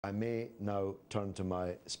I may now turn to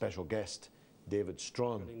my special guest, David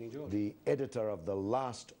Strahan, the editor of The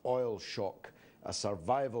Last Oil Shock, a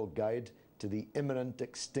survival guide to the imminent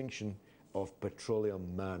extinction of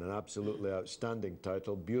petroleum man. An absolutely outstanding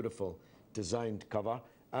title, beautiful designed cover,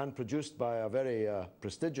 and produced by a very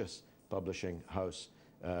prestigious publishing house,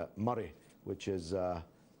 Murray, which is a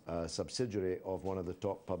subsidiary of one of the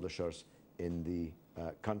top publishers in the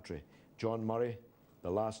country. John Murray, The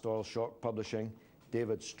Last Oil Shock Publishing,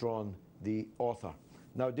 David Strahan, the author.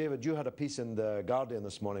 Now, David, you had a piece in The Guardian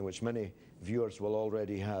this morning, which many viewers will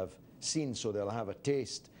already have seen, so they'll have a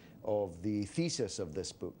taste of the thesis of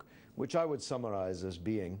this book, which I would summarize as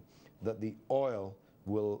being that the oil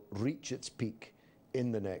will reach its peak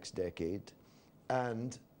in the next decade,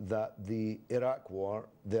 and that the Iraq war,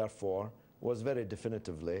 therefore, was very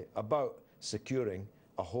definitively about securing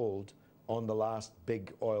a hold on the last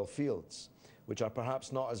big oil fields, which are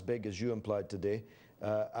perhaps not as big as you implied today,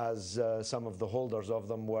 as some of the holders of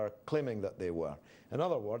them were claiming that they were. In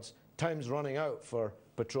other words, time's running out for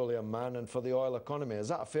petroleum man and for the oil economy. Is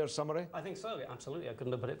that a fair summary? I think so, absolutely. I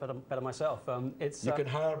couldn't have put it better myself. You can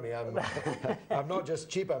hire me. I'm not just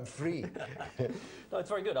cheap, I'm free. No, it's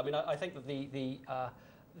very good. I mean, I think that the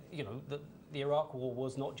Iraq war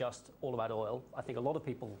was not just all about oil. I think a lot of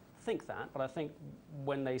people think that, but I think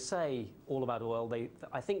when they say all about oil,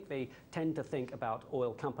 I think they tend to think about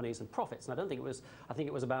oil companies and profits. And I don't think it was. I think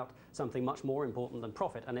it was about something much more important than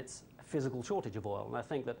profit, and it's a physical shortage of oil. And I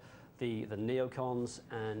think that the neocons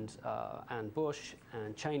and Bush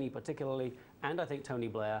and Cheney particularly, and I think Tony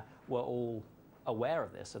Blair were all aware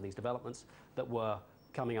of this, of these developments that were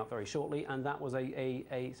coming up very shortly, and that was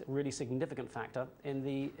a really significant factor in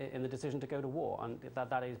the decision to go to war, and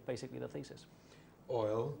that is basically the thesis.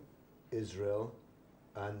 Oil, Israel,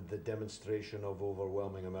 and the demonstration of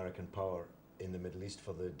overwhelming American power in the Middle East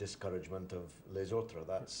for the discouragement of les autres.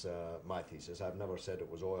 That's my thesis. I've never said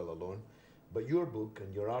it was oil alone, but your book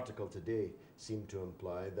and your article today seem to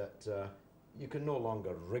imply that you can no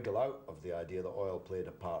longer wriggle out of the idea that oil played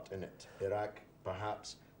a part in it. Iraq,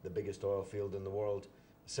 perhaps the biggest oil field in the world,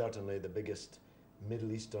 certainly the biggest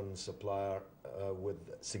Middle Eastern supplier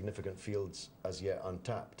with significant fields as yet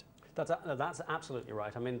untapped. That's absolutely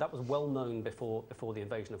right. I mean, that was well known before the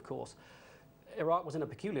invasion, of course. Iraq was in a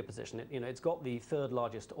peculiar position. It's got the third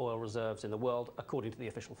largest oil reserves in the world, according to the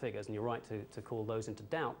official figures, and you're right to call those into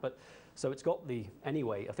doubt. But so it's got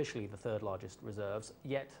anyway, officially the third largest reserves,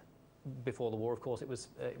 yet before the war, of course, it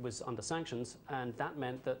was under sanctions, and that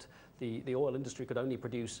meant that the oil industry could only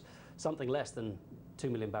produce something less than 2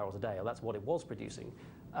 million barrels a day, or that's what it was producing.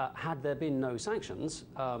 Had there been no sanctions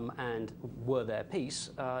and were there peace,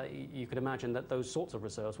 you could imagine that those sorts of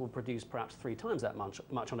reserves would produce perhaps 3 times that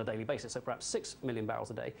much on a daily basis, so perhaps 6 million barrels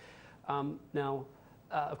a day. Now,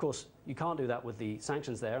 of course, you can't do that with the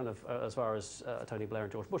sanctions there, and as far as Tony Blair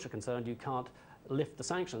and George Bush are concerned, you can't lift the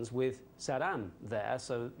sanctions with Saddam there,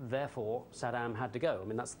 so therefore Saddam had to go. I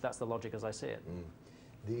mean, that's the logic as I see it.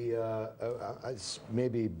 It's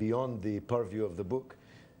maybe beyond the purview of the book,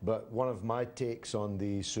 but one of my takes on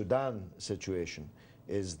the Sudan situation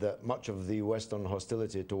is that much of the Western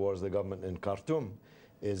hostility towards the government in Khartoum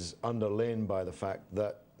is underlain by the fact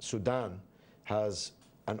that Sudan has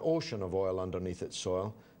an ocean of oil underneath its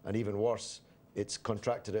soil, and even worse, it's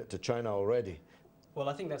contracted it to China already. Well,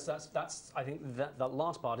 I think I think that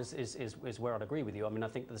last part is where I'd agree with you. I mean, I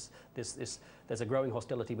think there's a growing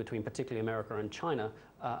hostility between particularly America and China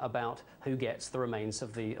about who gets the remains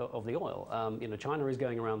of the oil. China is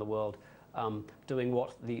going around the world doing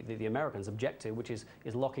what the Americans object to, which is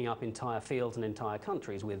locking up entire fields and entire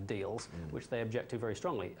countries with deals, which they object to very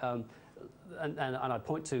strongly. And I'd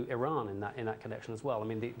point to Iran in that connection as well. I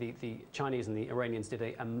mean, the Chinese and the Iranians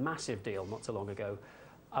did a massive deal not so long ago,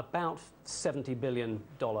 about $70 billion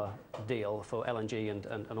deal for LNG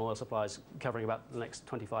and oil supplies covering about the next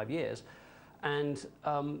 25 years. And,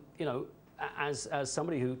 as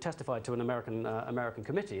somebody who testified to an American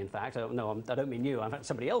committee, in fact, no, I don't mean you, in fact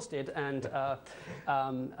somebody else did, and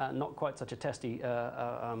not quite such a testy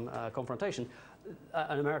confrontation,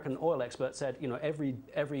 an American oil expert said,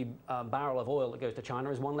 every barrel of oil that goes to China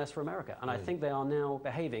is one less for America. And I think they are now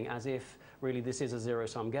behaving as if really this is a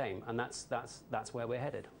zero-sum game, and that's where we're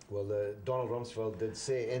headed. Well, Donald Rumsfeld did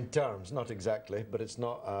say in terms, not exactly, but it's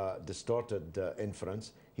not a distorted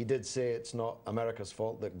inference, he did say it's not America's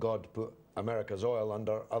fault that God put America's oil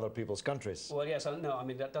under other people's countries. Well, yes, no, I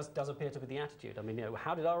mean, that does appear to be the attitude. I mean,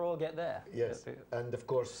 how did our oil get there? Yes, and of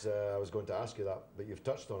course, I was going to ask you that, but you've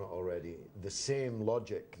touched on it already. The same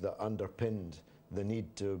logic that underpinned the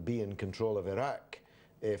need to be in control of Iraq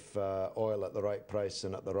if oil at the right price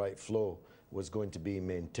and at the right flow was going to be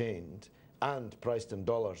maintained and priced in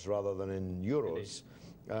dollars rather than in euros,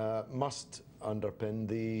 must underpin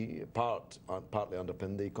the partly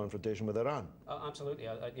underpin the confrontation with Iran. Absolutely.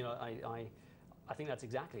 I think that's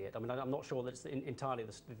exactly it. I mean, I'm not sure that it's entirely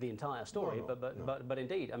the entire story, but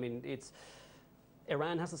indeed, I mean,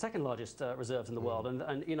 Iran has the second largest reserves in the world,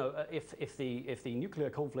 and you know, if the nuclear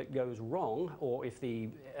conflict goes wrong, or if the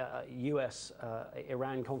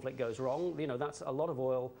U.S.-Iran conflict goes wrong, you know, that's a lot of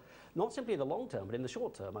oil. Not simply in the long term, but in the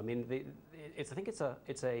short term. I mean, I think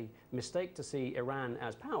it's a mistake to see Iran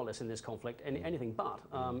as powerless in this conflict. Anything but.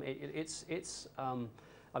 I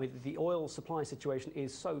mean, the oil supply situation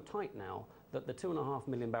is so tight now that the 2.5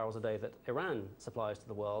 million barrels a day that Iran supplies to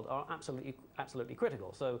the world are absolutely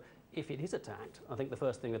critical. So if it is attacked, I think the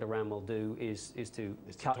first thing that Iran will do is to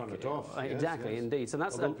turn it off. Exactly, yes. Indeed. So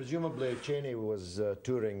that's. Although presumably Cheney was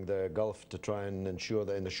touring the Gulf to try and ensure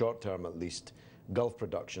that in the short term, at least, Gulf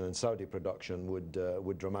production and Saudi production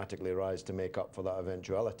would dramatically rise to make up for that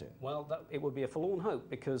eventuality. Well, it would be a forlorn hope,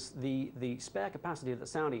 because the spare capacity that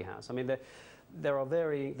Saudi has, I mean, there are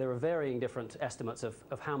varying different estimates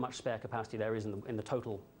of how much spare capacity there is in the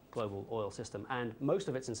total global oil system, and most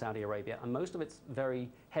of it's in Saudi Arabia, and most of it's very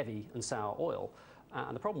heavy and sour oil.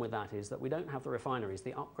 And the problem with that is that we don't have the refineries,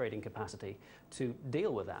 the upgrading capacity to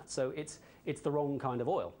deal with that. So it's the wrong kind of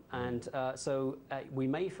oil. And so we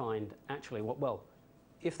may find actually, well,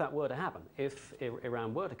 if that were to happen, if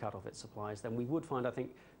Iran were to cut off its supplies, then we would find, I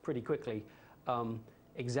think, pretty quickly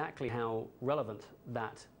exactly how relevant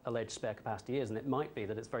that alleged spare capacity is, and it might be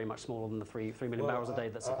that it's very much smaller than the 3 million barrels a day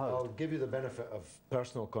that's supposed. I'll give you the benefit of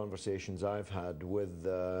personal conversations I've had with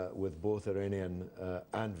both Iranian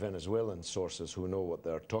and Venezuelan sources who know what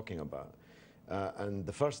they're talking about. And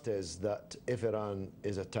the first is that if Iran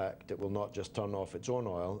is attacked, it will not just turn off its own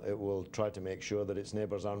oil, it will try to make sure that its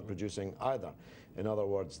neighbours aren't producing either. In other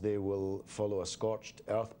words, they will follow a scorched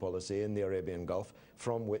earth policy in the Arabian Gulf,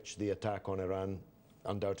 from which the attack on Iran,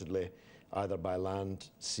 undoubtedly either by land,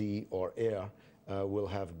 sea or air, will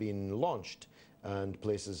have been launched. And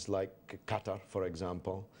places like Qatar, for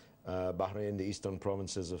example, Bahrain, the eastern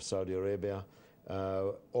provinces of Saudi Arabia,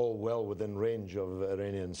 all well within range of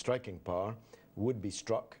Iranian striking power, would be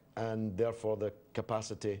struck, and therefore the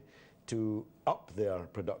capacity to up their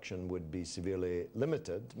production would be severely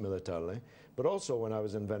limited militarily. But also, when I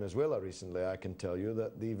was in Venezuela recently, I can tell you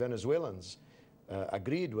that the Venezuelans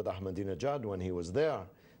agreed with Ahmadinejad when he was there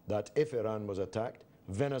that if Iran was attacked,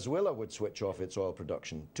 Venezuela would switch off its oil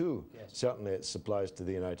production too. Yes. Certainly its supplies to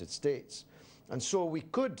the United States. And so we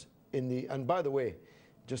could, and by the way,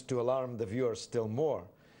 just to alarm the viewers still more,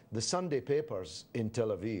 the Sunday papers in Tel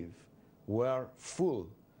Aviv were full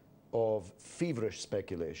of feverish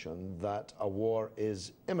speculation that a war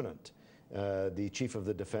is imminent. The chief of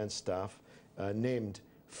the defense staff named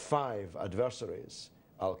 5 adversaries: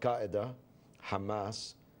 Al-Qaeda,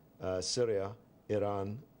 Hamas, Syria,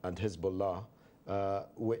 Iran, and Hezbollah,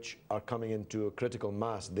 which are coming into a critical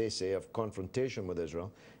mass, they say, of confrontation with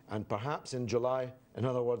Israel. And perhaps in July, in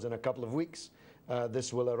other words, in a couple of weeks,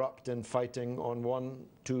 this will erupt in fighting on 1,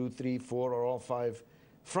 2, 3, 4, or all 5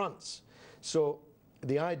 fronts. So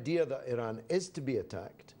the idea that Iran is to be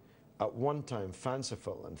attacked, at one time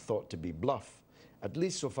fanciful and thought to be bluff, at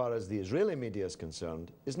least so far as the Israeli media is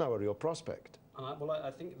concerned, is now a real prospect. Well, I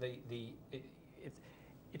think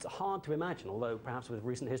it's hard to imagine, although perhaps with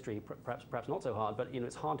recent history, perhaps not so hard, but you know,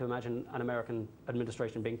 it's hard to imagine an American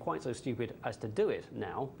administration being quite so stupid as to do it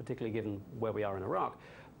now, particularly given where we are in Iraq.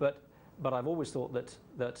 But I've always thought that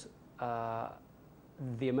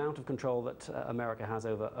the amount of control that America has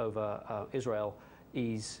over Israel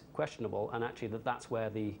is questionable, and actually that's where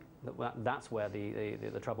the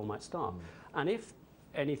trouble might start. And if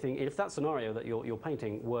that scenario that you're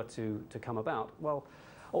painting were to come about, well,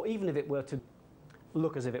 or even if it were to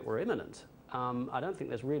look as if it were imminent, I don't think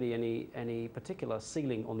there's really any particular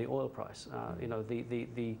ceiling on the oil price. You know,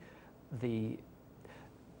 the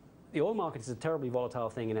oil market is a terribly volatile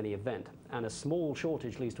thing in any event, and a small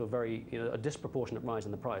shortage leads to a disproportionate rise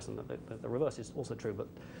in the price, and the reverse is also true.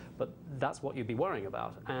 But that's what you'd be worrying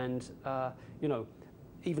about, and you know,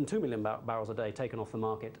 even 2 million barrels a day taken off the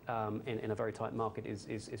market in a very tight market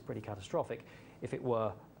is pretty catastrophic. If it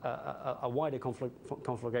were a wider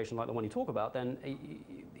conflagration like the one you talk about, then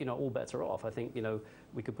you know, all bets are off. I think, you know,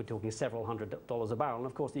 we could be talking several $100 a barrel, and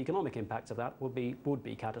of course the economic impacts of that would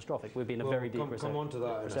be catastrophic. We'd be in a very deep recession. Come on to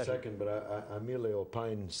that in a second, but I merely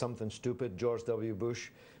opine something stupid. George W. Bush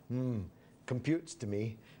computes to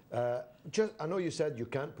me. I know you said you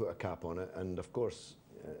can't put a cap on it, and of course,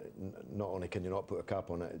 not only can you not put a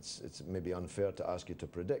cap on it, it's maybe unfair to ask you to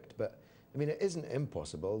predict, but I mean, it isn't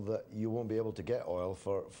impossible that you won't be able to get oil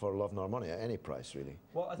for love nor money at any price, really.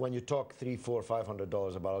 Well, when you talk $300, $400,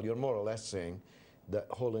 $500 a barrel, you're more or less saying that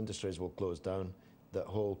whole industries will close down, that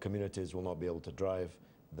whole communities will not be able to drive,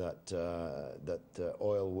 that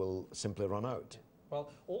oil will simply run out. Well,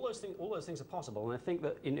 all those things are possible, and I think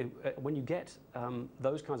that when you get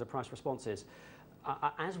those kinds of price responses,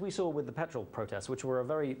 as we saw with the petrol protests, which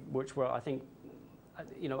were I think,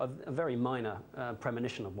 a very minor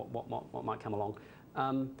premonition of what might come along.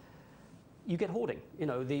 You get hoarding.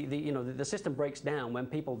 The system breaks down when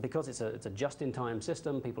people, because it's a just-in-time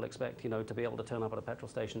system. People expect to be able to turn up at a petrol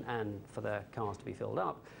station and for their cars to be filled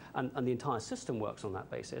up, and the entire system works on that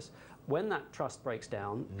basis. When that trust breaks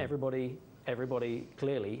down, everybody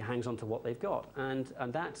clearly hangs on to what they've got, and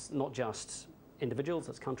that's not just individuals,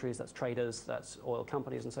 that's countries, that's traders, that's oil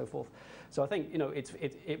companies, and so forth. So I think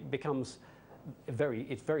it becomes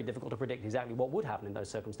it's very difficult to predict exactly what would happen in those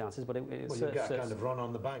circumstances, but you'd get a kind of run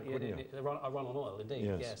on the bank, wouldn't you? A run on oil,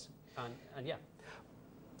 indeed. Yes. And yeah.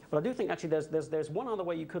 But I do think actually there's one other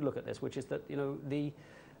way you could look at this, which is that the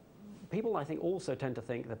people, I think, also tend to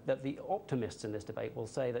think that the optimists in this debate will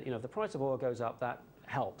say that if the price of oil goes up, that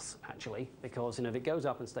helps actually, because if it goes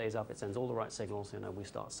up and stays up, it sends all the right signals. We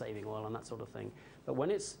start saving oil and that sort of thing. But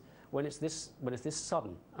when it's this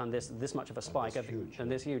sudden and this much of a spike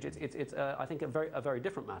and this huge, it's I think a very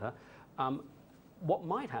different matter. What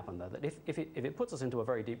might happen though, that if it puts us into a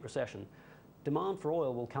very deep recession, demand for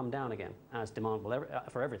oil will come down again, as demand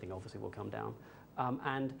for everything obviously will come down,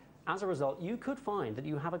 and as a result, you could find that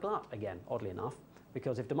you have a glut again, oddly enough,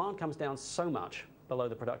 because if demand comes down so much below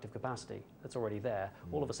the productive capacity that's already there,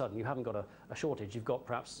 all of a sudden you haven't got a shortage, you've got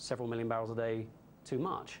perhaps several million barrels a day too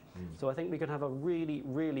much. So I think we could have a really,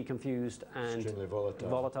 really confused and extremely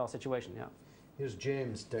volatile situation. Yeah. Here's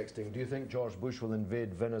James texting, do you think George Bush will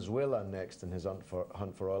invade Venezuela next in his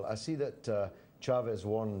hunt for oil? I see that Chavez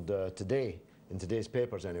warned today, in today's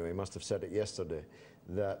papers anyway, must have said it yesterday,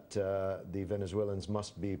 that the Venezuelans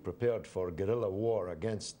must be prepared for guerrilla war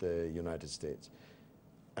against the United States.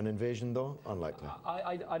 An invasion, though? Unlikely.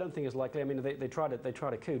 I don't think it's likely. I mean, they tried a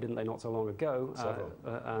coup, didn't they, not so long ago? Several.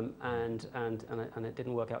 And it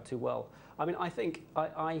didn't work out too well. I mean, I think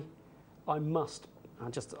I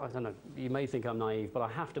don't know. You may think I'm naive, but I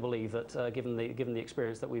have to believe that given the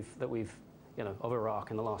experience that we've of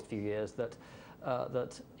Iraq in the last few years, that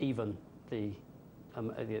even the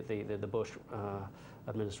Bush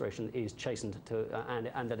administration is chastened to,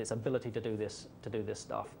 and that its ability to do this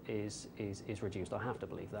stuff is reduced. I have to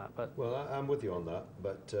believe that. But well, I'm with you on that.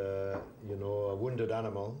 But a wounded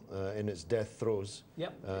animal in its death throes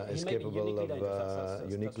is capable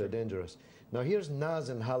of uniquely dangerous. Now here's Naz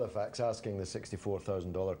in Halifax asking the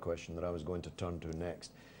 $64,000 question that I was going to turn to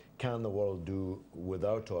next. Can the world do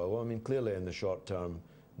without oil? Well, I mean, clearly in the short term,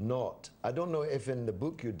 not. I don't know if in the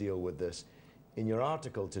book you deal with this. In your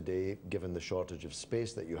article today, given the shortage of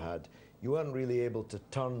space that you had, you weren't really able to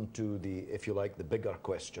turn to the, if you like, the bigger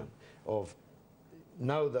question of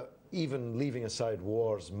now that even leaving aside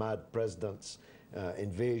wars, mad presidents,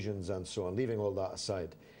 invasions and so on, leaving all that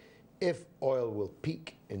aside, if oil will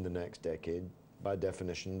peak in the next decade, by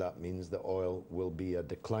definition that means that oil will be a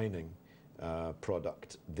declining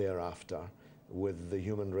product thereafter, with the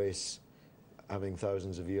human race having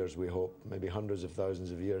thousands of years, we hope, maybe hundreds of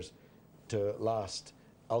thousands of years, to last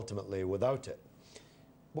ultimately without it.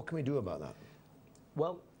 What can we do about that?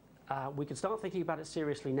 Well, we can start thinking about it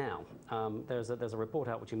seriously now. There's a report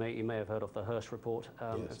out which you may have heard of, the Hirsch report.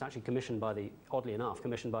 Yes. It's actually commissioned by oddly enough,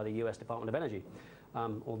 commissioned by the US Department of Energy.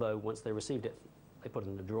 Although once they received it, they put it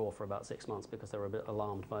in a drawer for about 6 months because they were a bit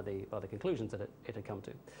alarmed by the conclusions that it had come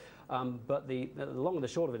to. But the long and the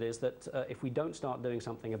short of it is that if we don't start doing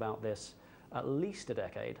something about this at least a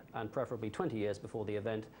decade, and preferably 20 years before the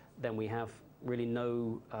event, then we have really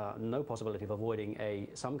no possibility of avoiding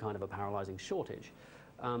some kind of a paralyzing shortage.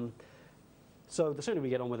 So the sooner we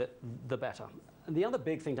get on with it, the better. And the other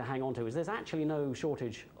big thing to hang on to is there's actually no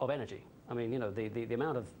shortage of energy. I mean, the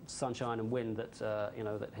amount of sunshine and wind that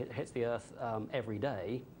that hits the Earth every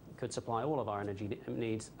day could supply all of our energy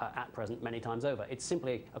needs at present many times over. It's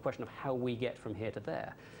simply a question of how we get from here to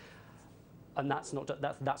there. And that's not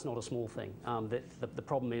a small thing. The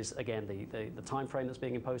problem is, again, the time frame that's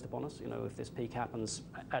being imposed upon us. If this peak happens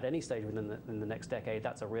at any stage within the next decade,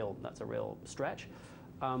 that's a real stretch.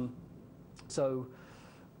 So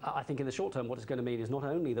I think in the short term, what it's going to mean is not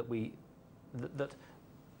only that we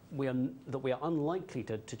are unlikely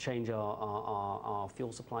to change our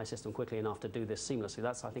fuel supply system quickly enough to do this seamlessly.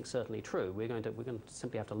 That's, I think, certainly true. We're going to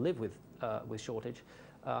simply have to live with shortage.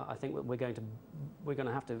 I think we're going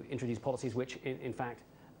to have to introduce policies which, in fact,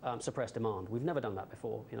 suppress demand. We've never done that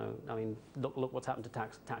before. You know, I mean, look what's happened to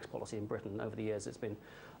tax policy in Britain over the years. It's been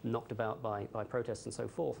knocked about by protests and so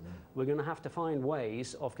forth. We're going to have to find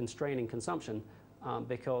ways of constraining consumption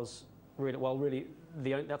because really,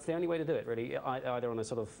 that's the only way to do it, really, either on a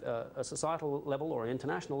sort of a societal level or an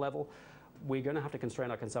international level. We're going to have to constrain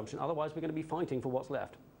our consumption. Otherwise, we're going to be fighting for what's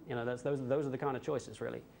left. You know, those are the kind of choices,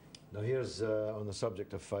 really. Now, here's, on the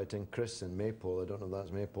subject of fighting, Chris in Maypole. I don't know if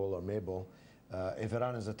that's Maypole or Maybole. If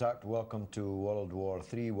Iran is attacked, welcome to World War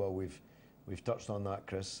III. Well, we've touched on that,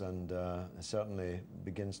 Chris, and it certainly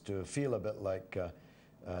begins to feel a bit like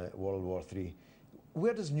World War III.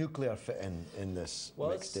 Where does nuclear fit in this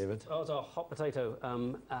mix, David? Well, it's a hot potato.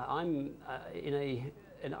 I'm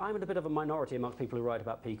in a bit of a minority amongst people who write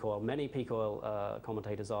about peak oil. Many peak oil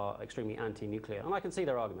commentators are extremely anti-nuclear, and I can see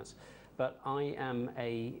their arguments. But I am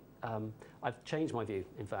I've changed my view,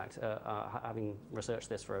 in fact, having researched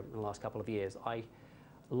this for the last couple of years. I,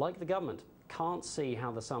 like the government, can't see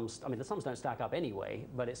how the sums, I mean, the sums don't stack up anyway,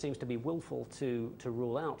 but it seems to be willful to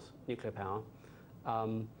rule out nuclear power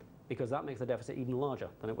because that makes the deficit even larger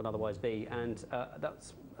than it would otherwise be. And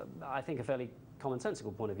that's, I think, a fairly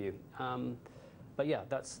commonsensical point of view. But yeah,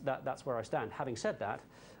 that's where I stand. Having said that,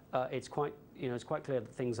 it's quite clear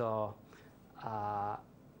that things are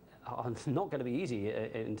not going to be easy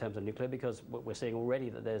in terms of nuclear, because we're seeing already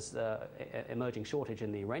that there's emerging shortage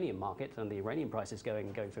in the uranium market, and the uranium price is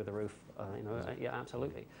going through the roof. Yeah,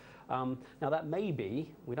 absolutely. Now that may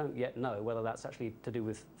be, we don't yet know whether that's actually to do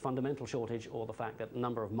with fundamental shortage or the fact that a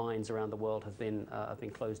number of mines around the world have been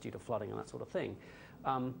closed due to flooding and that sort of thing.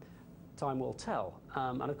 Time will tell.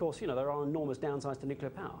 And of course, there are enormous downsides to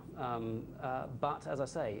nuclear power. But as I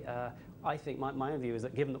say, I think my own view is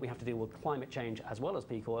that given that we have to deal with climate change as well as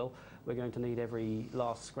peak oil, we're going to need every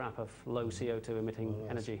last scrap of low CO2 emitting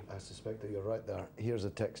energy. I suspect that you're right there. Here's a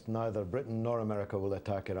text: neither Britain nor America will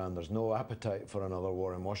attack Iran. There's no appetite for another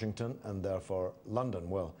war in Washington, and therefore London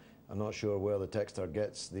will. I'm not sure where the texter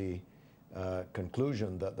gets the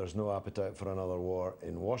conclusion that there's no appetite for another war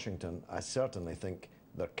in Washington. I certainly think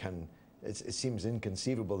there can. It seems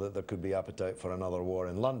inconceivable that there could be appetite for another war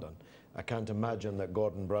in London. I can't imagine that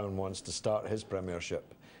Gordon Brown wants to start his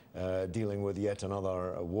premiership dealing with yet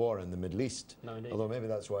another war in the Middle East. No, indeed. Although maybe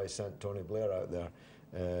that's why he sent Tony Blair out there.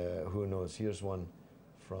 Who knows? Here's one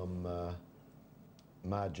from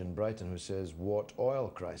Madge in Brighton who says, "What oil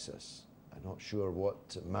crisis?" I'm not sure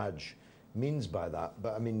what Madge means by that,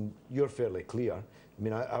 but I mean, you're fairly clear. I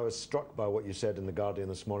mean, I was struck by what you said in The Guardian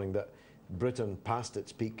this morning, that Britain passed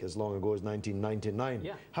its peak as long ago as 1999.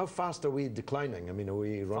 Yeah. How fast are we declining? I mean, are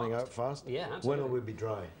we running out fast? Yeah, absolutely. When will we be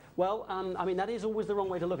dry? Well, I mean, that is always the wrong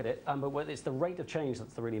way to look at it, but it's the rate of change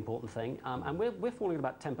that's the really important thing. And we're falling at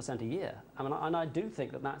about 10% a year. I mean, and I do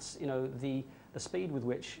think that that's, the speed with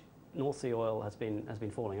which North Sea oil has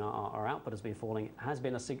been falling, our output has been falling, has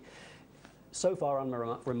been so far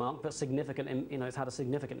unremarked, but significant. It's had a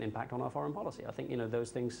significant impact on our foreign policy. I think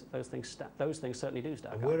those things certainly do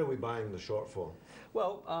stack up. Where are we buying the shortfall?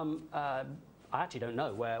 Well, I actually don't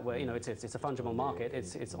know where it's a fungible market.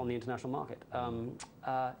 It's on the international market.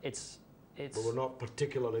 But we're not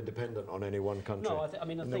particularly dependent on any one country. No, I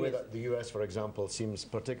mean, the way that the US, for example, seems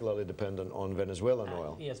particularly dependent on Venezuelan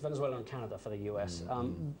oil. Yes, Venezuela and Canada for the US,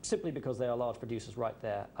 simply because they are large producers right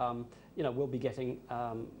there. We'll be getting.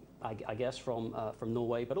 I guess from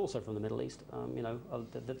Norway, but also from the Middle East.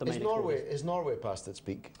 The main is Norway past its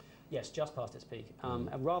peak? Yes, just past its peak.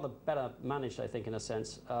 Rather better managed, I think, in a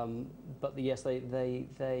sense. But yes,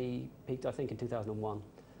 they peaked, I think, in 2001,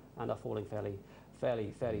 and are falling fairly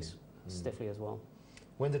stiffly as well.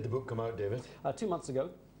 When did the book come out, David? 2 months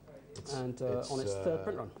ago, it's on its third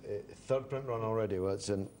print run. Third print run already. Well, it's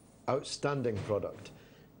an outstanding product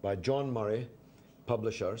by John Murray,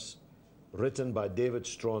 publishers. Written by David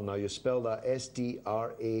Strahan. Now you spell that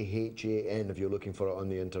Strahan if you're looking for it on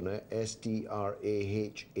the internet.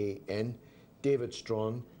 Strahan. David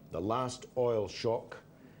Strahan, The Last Oil Shock,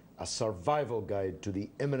 a survival guide to the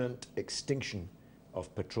imminent extinction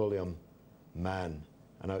of petroleum man.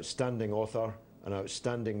 An outstanding author, an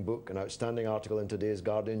outstanding book, an outstanding article in today's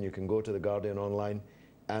Guardian. You can go to the Guardian online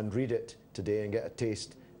and read it today and get a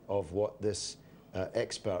taste of what this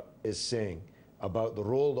expert is saying about the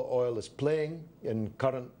role that oil is playing in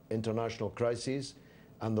current international crises,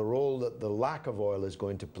 and the role that the lack of oil is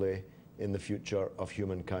going to play in the future of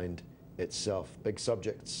humankind itself. Big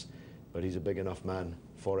subjects, but he's a big enough man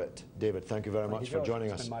for it. David, thank you very much for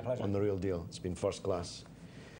joining us on The Real Deal. It's been first class.